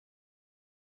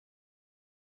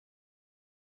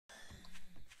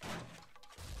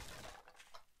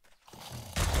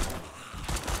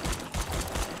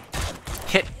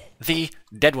the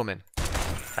dead woman.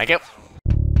 Thank you.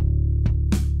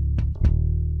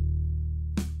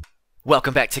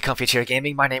 Welcome back to Comfy Chair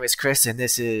Gaming. My name is Chris, and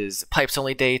this is Pipes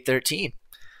Only Day 13.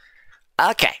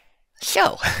 Okay,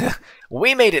 so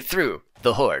we made it through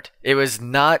the Horde. It was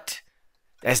not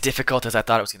as difficult as I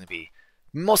thought it was going to be.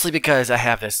 Mostly because I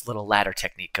have this little ladder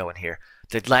technique going here.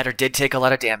 The ladder did take a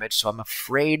lot of damage, so I'm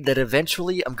afraid that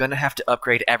eventually I'm going to have to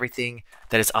upgrade everything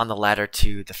that is on the ladder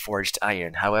to the forged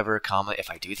iron. However, if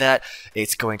I do that,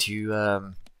 it's going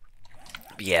to,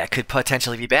 yeah, it could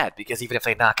potentially be bad. Because even if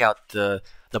they knock out the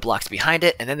blocks behind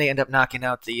it, and then they end up knocking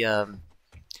out the,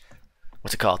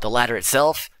 what's it called, the ladder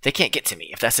itself, they can't get to me.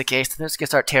 If that's the case, then they're just going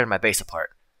to start tearing my base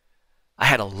apart. I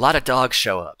had a lot of dogs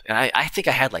show up, and I think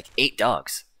I had like 8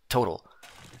 dogs total.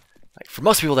 Like, for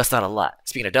most people, that's not a lot.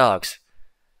 Speaking of dogs,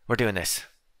 we're doing this.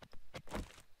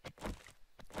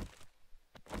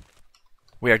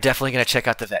 We are definitely going to check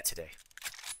out the vet today.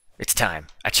 It's time.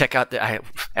 I check out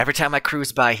every time I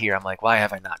cruise by here, I'm like, why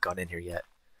have I not gone in here yet?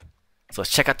 So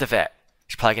let's check out the vet.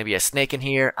 There's probably going to be a snake in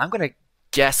here. I'm going to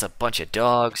guess a bunch of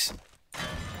dogs.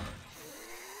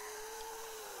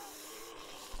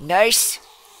 Nice.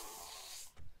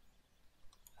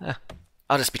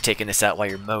 I'll just be taking this out while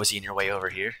you're moseying your way over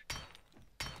here.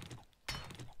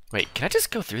 Wait, can I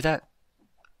just go through that?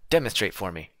 Demonstrate for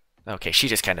me. Okay, she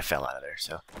just kind of fell out of there,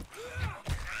 so.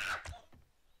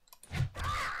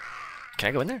 Can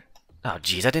I go in there? Oh,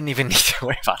 jeez, I didn't even need to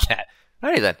worry about that.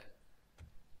 Alrighty then.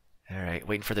 Alright,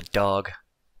 waiting for the dog.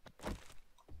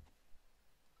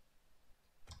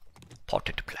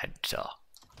 Potted plant.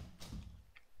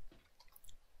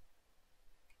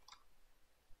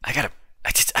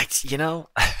 You know,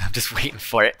 I'm just waiting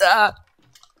for it. Ah!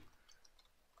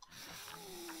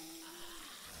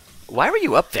 Why were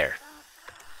you up there?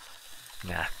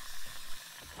 Nah.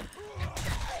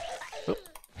 Oh,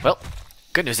 well,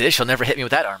 good news is she'll never hit me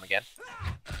with that arm again.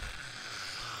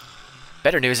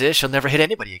 Better news is she'll never hit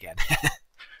anybody again.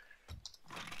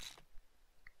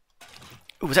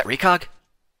 Ooh, was that recog?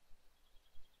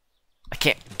 I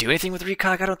can't do anything with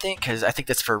recog, I don't think, because I think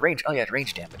that's for range. Oh yeah,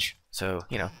 range damage. So,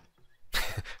 you know.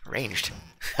 Ranged.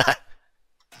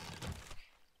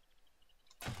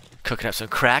 Cooking up some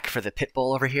crack for the pit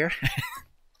bull over here.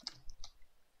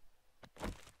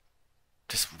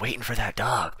 Just waiting for that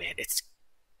dog, man. It's...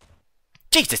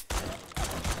 Jesus!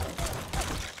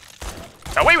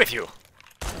 Away with you!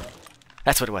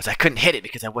 That's what it was. I couldn't hit it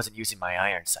because I wasn't using my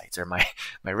iron sights, or my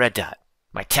red dot.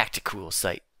 My tactical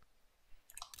sight.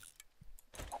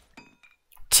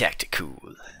 Tactical.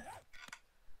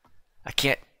 I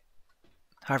can't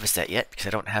harvest that yet because I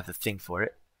don't have the thing for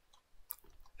it.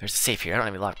 There's a safe here. I don't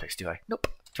have any lockpicks, do I? Nope.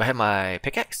 Do I have my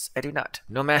pickaxe? I do not.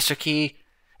 No master key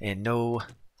and no...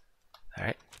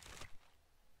 Alright.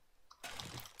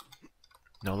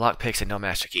 No lockpicks and no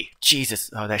master key. Jesus.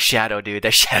 Oh, that shadow, dude.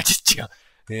 That shadow just...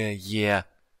 Yeah.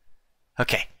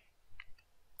 Okay.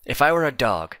 If I were a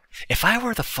dog, if I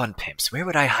were the fun pimps, where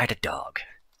would I hide a dog?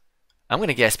 I'm going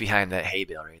to guess behind that hay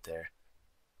bale right there.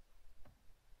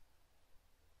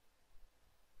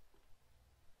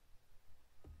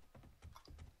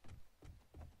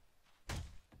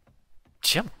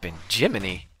 Jumpin'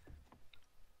 Jiminy.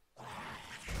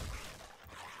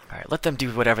 Alright, let them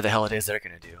do whatever the hell it is they're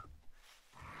gonna do.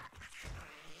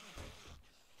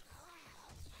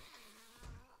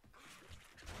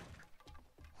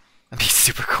 I'm being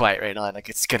super quiet right now, like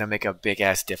it's gonna make a big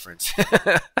ass difference.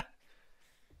 Okay,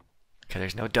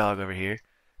 there's no dog over here.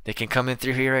 They can come in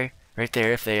through here right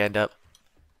there if they end up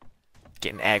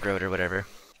getting aggroed or whatever.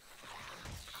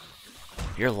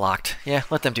 You're locked. Yeah,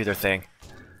 let them do their thing.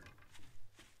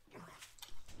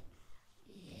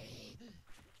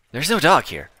 There's no dog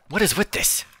here. What is with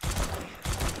this?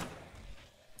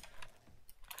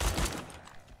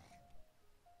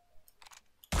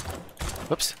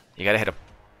 Whoops. You gotta hit him.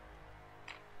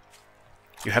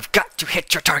 You have got to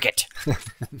hit your target!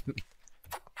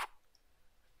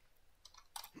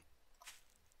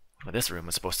 What this room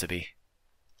was supposed to be.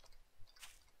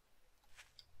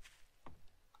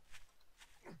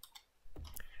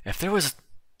 If there was...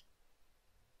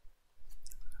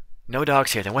 no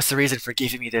dogs here, then what's the reason for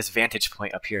giving me this vantage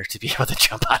point up here to be able to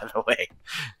jump out of the way?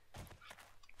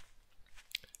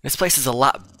 This place is a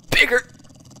lot bigger.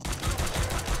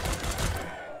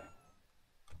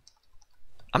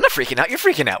 I'm not freaking out, you're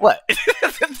freaking out. What?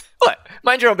 What?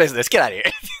 Mind your own business, get out of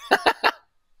here.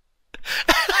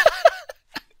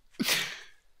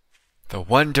 The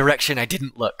one direction I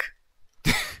didn't look.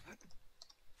 Is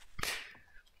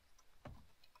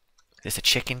this a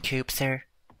chicken coop, sir?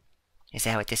 Is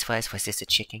that what this was? Was this a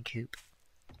chicken coop?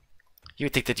 You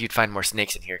would think that you'd find more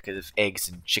snakes in here because of eggs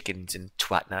and chickens and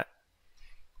whatnot.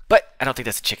 But I don't think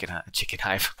that's a chicken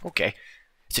hive. Okay.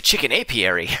 It's a chicken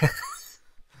apiary.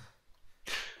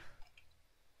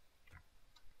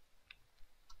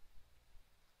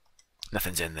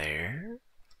 Nothing's in there.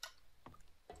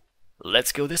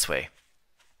 Let's go this way.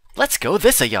 Let's go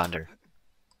this-a yonder.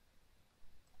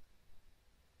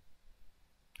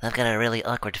 I've got a really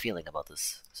awkward feeling about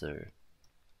this, sir.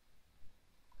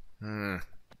 I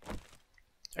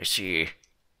see. Is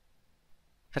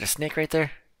that a snake right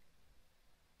there?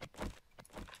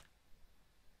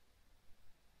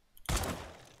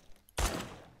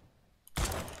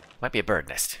 Might be a bird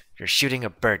nest. You're shooting a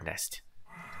bird nest.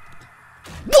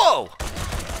 Whoa!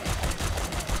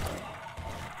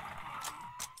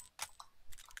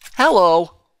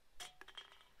 Hello!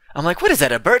 I'm like, what is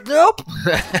that, a bird? Nope!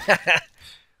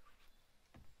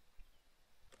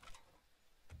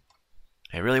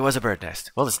 It really was a bird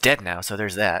nest. Well, it's dead now, so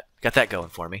there's that. Got that going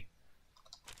for me.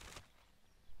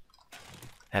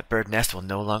 That bird nest will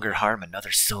no longer harm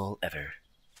another soul ever.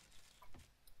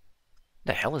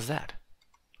 The hell is that?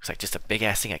 Looks like just a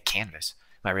big-ass thing of canvas.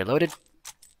 Am I reloaded?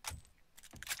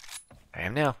 I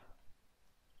am now.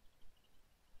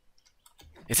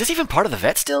 Is this even part of the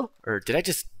vet still? Or did I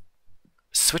just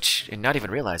switch and not even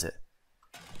realize it?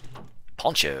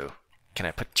 Poncho. Can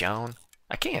I put Joan?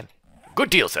 I can.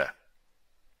 Good deal, sir.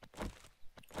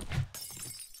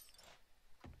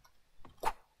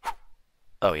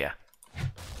 Oh, yeah.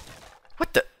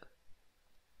 What the?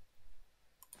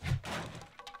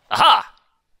 Aha!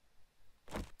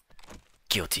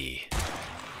 Guilty.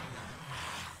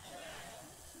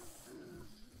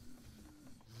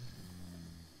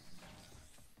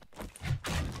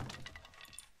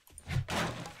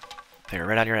 They're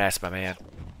right on your ass, my man.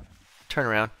 Turn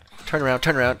around. Turn around.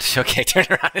 Turn around. Okay, turn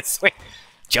around and swing.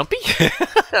 Jumpy?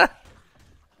 Yeah,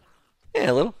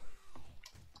 a little.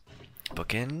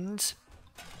 Bookends.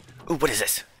 Ooh, what is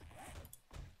this?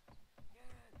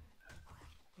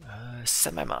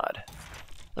 Semi-mod.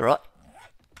 The rot.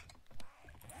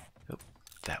 Oh,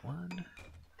 that one.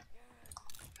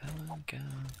 That one, go.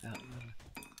 That one.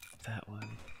 That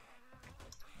one.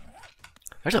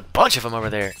 There's a bunch of them over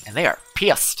there, and they are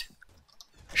pissed.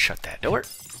 Shut that door.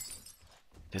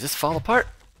 Does this fall apart?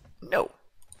 No.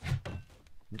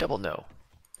 Double no.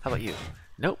 How about you?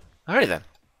 Nope. Alrighty then.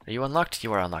 Are you unlocked?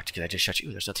 You are unlocked because I just shut you.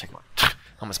 Ooh, there's no second one.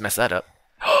 Almost messed that up.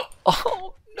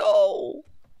 Oh no!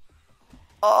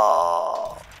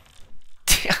 Oh,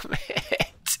 damn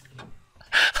it!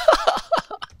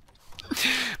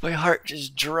 My heart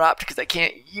just dropped because I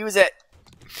can't use it.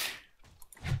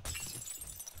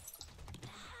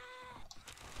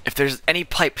 If there's any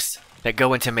pipes that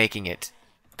go into making it,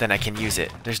 then I can use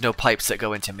it. There's no pipes that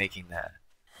go into making that.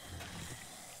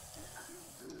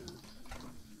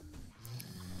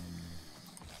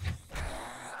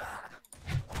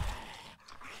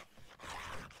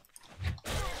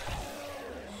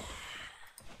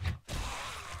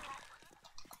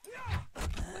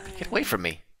 Get away from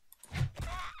me.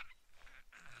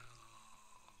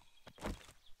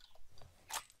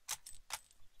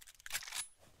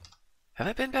 Have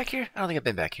I been back here? I don't think I've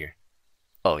been back here.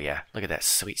 Oh yeah, look at that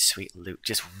sweet, sweet loot.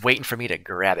 Just waiting for me to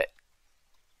grab it.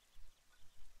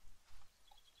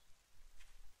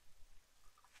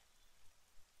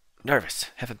 Nervous.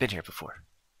 Haven't been here before.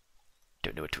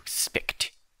 Don't know what to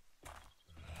expect.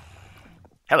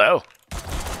 Hello.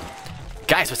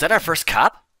 Guys, was that our first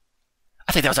cop?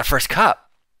 I think that was our first cop.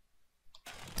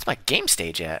 What's my game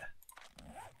stage at?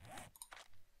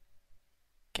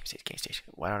 Game stage, game stage.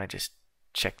 Why don't I just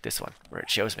check this one where it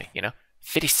shows me, you know?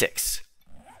 56.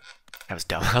 That was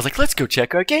dumb. I was like, let's go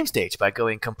check our game stage by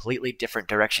going completely different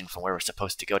direction from where we're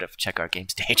supposed to go to check our game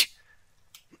stage.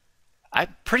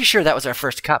 I'm pretty sure that was our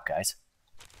first cop, guys.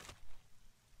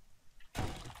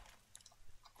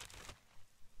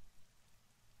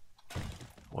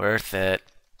 Worth it.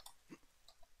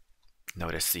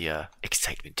 Notice the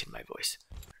excitement in my voice.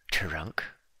 Trunk.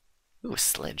 Ooh, a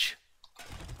sledge.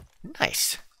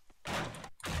 Nice.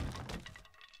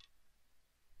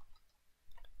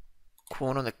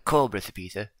 Corn on the cold recipe,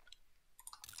 sir.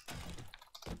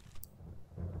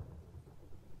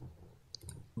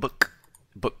 Book.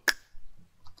 Book.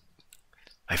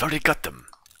 I've already got them.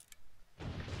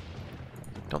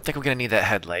 Don't think we're gonna need that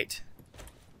headlight.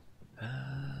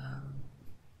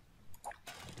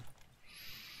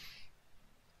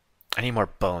 I need more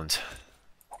bones.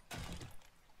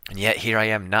 And yet here I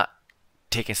am not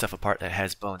taking stuff apart that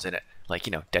has bones in it. Like,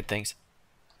 you know, dead things.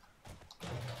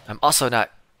 I'm also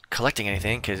not collecting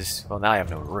anything because, well, now I have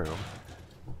no room.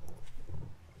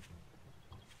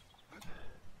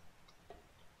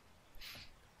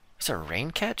 Is there a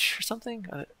rain catch or something?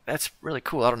 That's really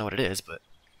cool. I don't know what it is, but...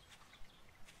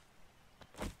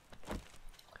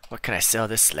 What can I sell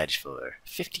this sledge for?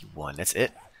 51, that's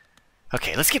it.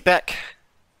 Okay, let's get back.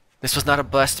 This was not a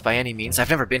bust by any means. I've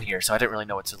never been here, so I didn't really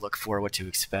know what to look for, what to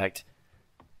expect.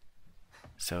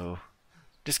 So,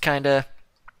 just kinda...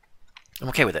 I'm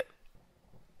okay with it.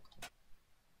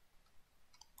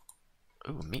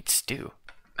 Ooh, meat stew.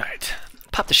 Alright,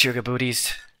 pop the sugar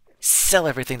booties. Sell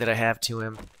everything that I have to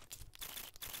him.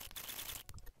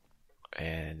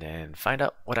 And then find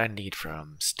out what I need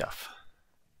from stuff.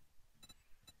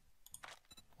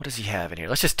 What does he have in here?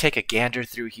 Let's just take a gander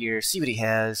through here, see what he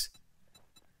has.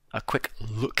 A quick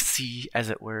look-see, as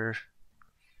it were.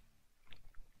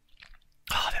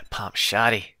 Oh, that pomp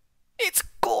shoddy. It's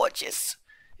gorgeous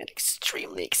and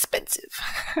extremely expensive.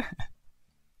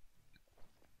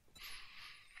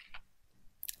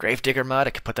 Gravedigger mod,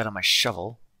 I could put that on my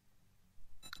shovel.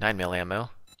 9mm ammo.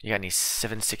 You got any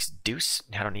 7.6 deuce?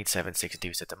 I don't need 7.6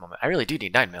 deuce at the moment. I really do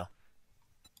need 9mm.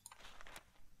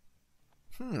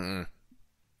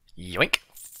 Yoink.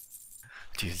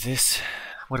 Do this.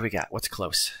 What do we got? What's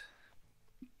close?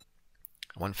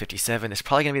 157. It's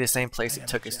probably going to be the same place it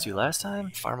took us to last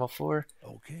time. Farm 04.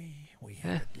 Okay, we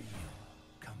have a deal.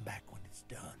 Come back when it's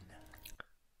done.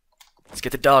 Let's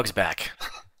get the dogs back.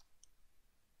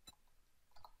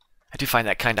 I do find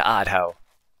that kind of odd how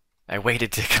I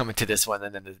waited to come into this one,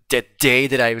 and then the day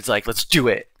that I was like, let's do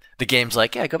it, the game's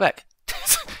like, yeah, go back.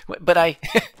 But I...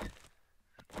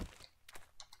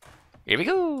 Here we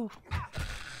go!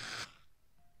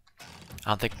 I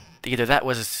don't think either that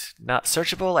was not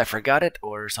searchable, I forgot it,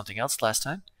 or something else last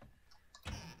time.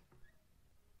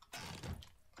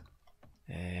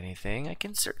 Anything I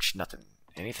can search? Nothing.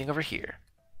 Anything over here?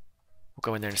 We'll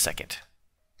go in there in a second.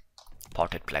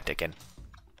 Potted plant again.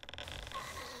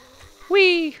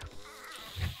 Whee!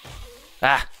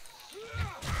 Ah!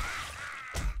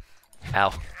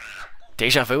 Ow.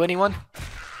 Deja vu, anyone?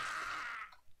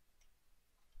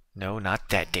 No, not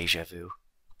that deja vu.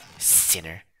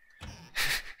 Sinner.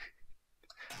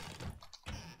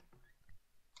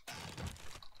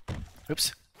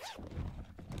 Oops.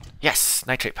 Yes!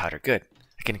 Nitrate powder, good.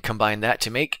 I can combine that to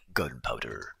make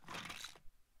gunpowder.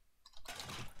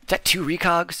 Is that 2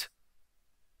 recogs?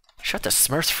 Shut the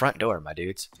Smurfs front door, my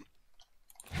dudes.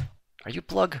 Are you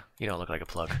plug? You don't look like a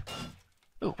plug.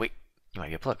 Oh, wait. You might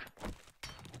be a plug.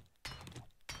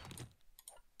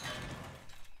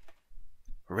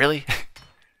 Really?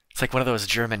 It's like one of those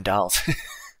German dolls.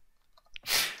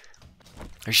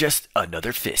 There's just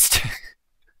another fist.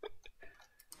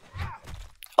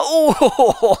 Oh!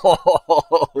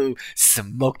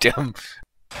 Smoked him.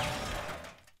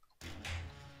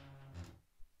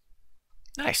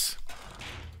 Nice.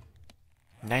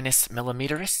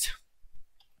 9mm.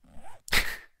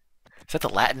 Is that the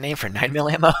Latin name for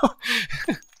 9mm ammo?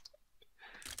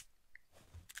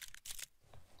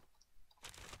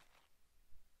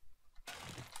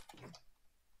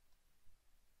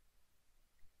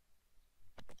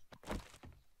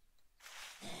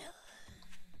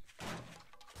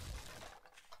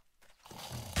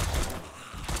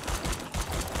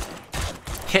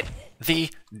 Hit the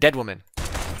dead woman.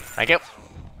 Thank you.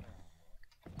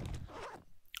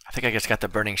 I think I just got the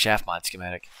burning shaft mod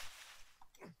schematic.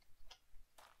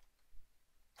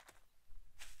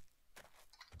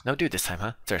 No dude this time,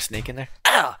 huh? Is there a snake in there?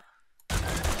 Ow!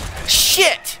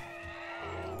 Shit!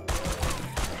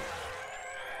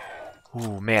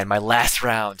 Ooh, man, my last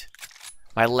round.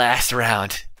 My last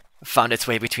round found its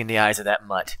way between the eyes of that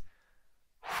mutt.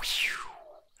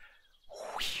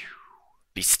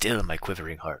 Be still, my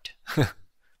quivering heart.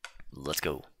 Let's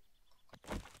go.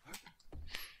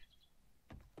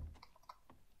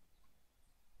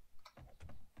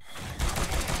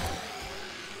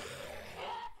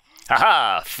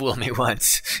 Haha! Fool me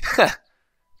once.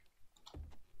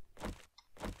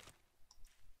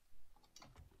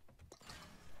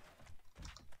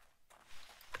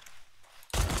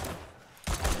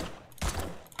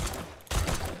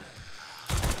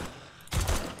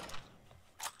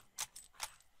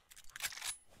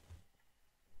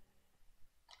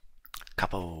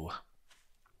 Capo.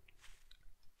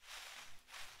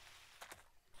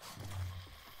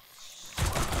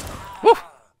 Woo!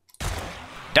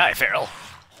 Die, feral.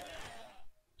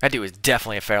 That dude was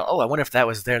definitely a feral. Oh, I wonder if that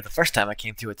was there the first time I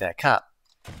came through with that cop.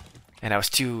 And I was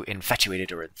too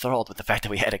infatuated or enthralled with the fact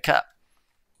that we had a cop.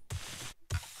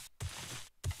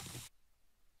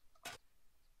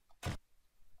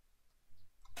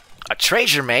 A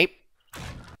treasure, mate!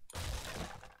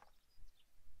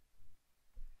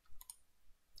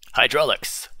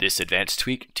 Hydraulics. This advanced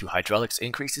tweak to hydraulics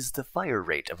increases the fire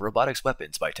rate of robotics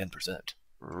weapons by 10%.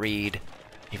 Read.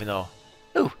 Even though...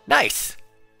 Ooh, nice!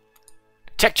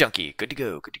 Tech junkie. Good to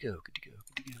go, good to go, good to go,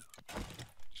 good to go.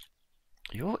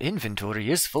 Your inventory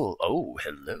is full. Oh,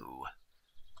 hello.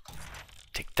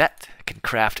 Take that. I can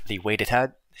craft the weighted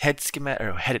head schematic,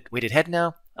 or weighted head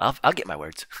now. I'll get my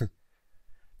words.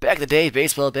 Back in the day,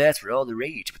 baseball bats were all the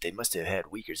rage, but they must have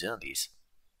had weaker zombies.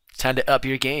 It's time to up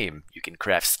your game. You can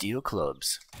craft steel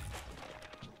clubs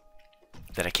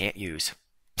that I can't use.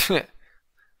 Well,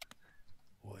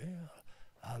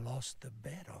 I lost the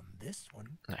bet on this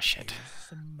one. Oh, shit. Here's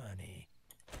some money.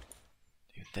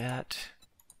 Do that.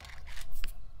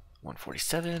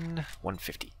 147,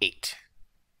 158.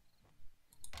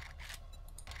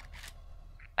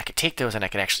 I could take those and I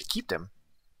can actually keep them.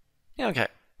 Yeah, okay.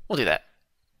 We'll do that.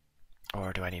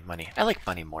 Or do I need money? I like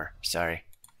money more. Sorry.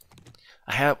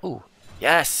 I have... Ooh.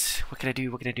 Yes! What can I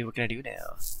do? What can I do? What can I do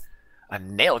now? A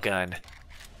nail gun.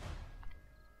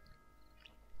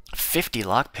 50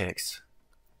 lockpicks.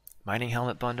 Mining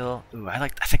helmet bundle. Ooh, I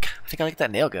think I like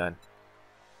that nail gun.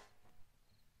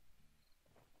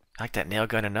 I like that nail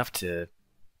gun enough to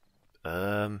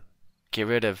get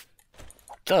rid of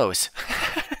those.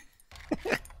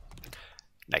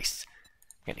 Nice.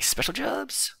 Got any special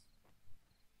jobs?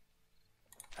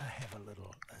 I have a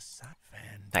little fantastic.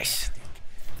 Nice.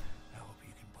 I hope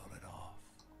you can pull it off.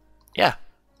 Yeah.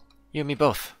 You and me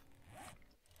both.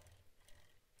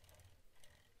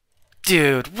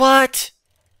 Dude, what?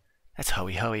 That's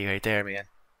hoey right there, man.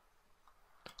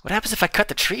 What happens if I cut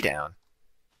the tree down?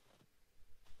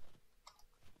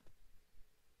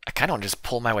 I kind of want to just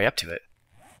pull my way up to it.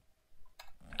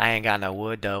 I ain't got no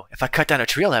wood, though. If I cut down a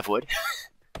tree, I'll have wood.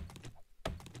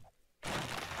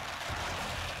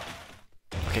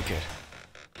 Okay, good.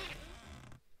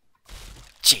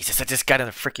 Jesus, I just got a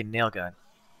freaking nail gun.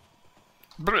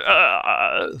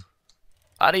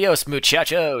 Adios,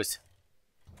 muchachos.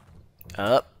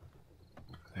 Up.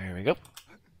 There we go.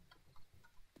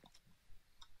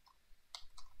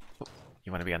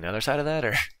 You want to be on the other side of that,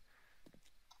 or?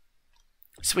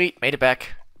 Sweet, made it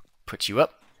back. Put you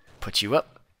up, put you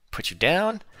up, put you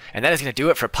down. And that is going to do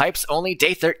it for Pipes Only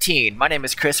Day 13. My name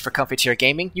is Chris for Comfy Chair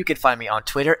Gaming. You can find me on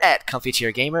Twitter at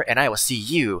ComfyChairGamer, and I will see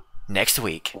you next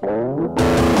week.